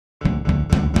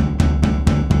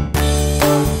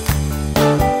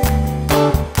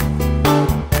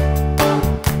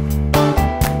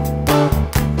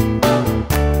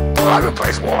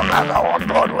place Walnut on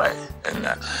Broadway. And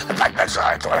in fact, that's how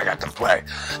I thought I got to play.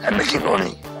 And Mickey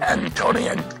Rooney and Tony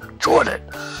and toured it.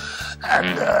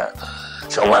 And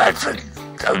so when I think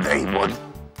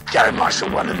Gary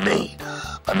Marshall wanted me,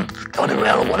 Tony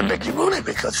Randall wanted Mickey Rooney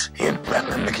because he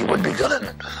and Mickey would be good in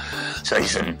it. So he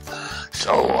said,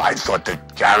 so I thought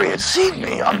that Gary had seen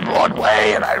me on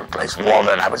Broadway and I replaced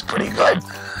Walter and I was pretty good.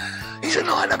 He said,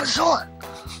 no, I never saw it.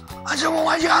 I said, well,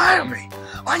 why'd you hire me?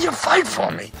 Why'd you fight for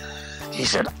me? He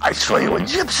said, I saw you in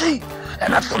Gypsy,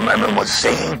 and Ethel Merman was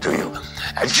singing to you,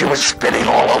 and she was spitting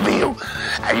all over you,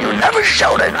 and you never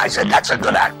showed it. And I said, that's a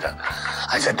good actor.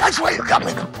 I said, that's why you got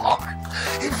me the part.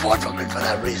 He fought for me for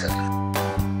that reason.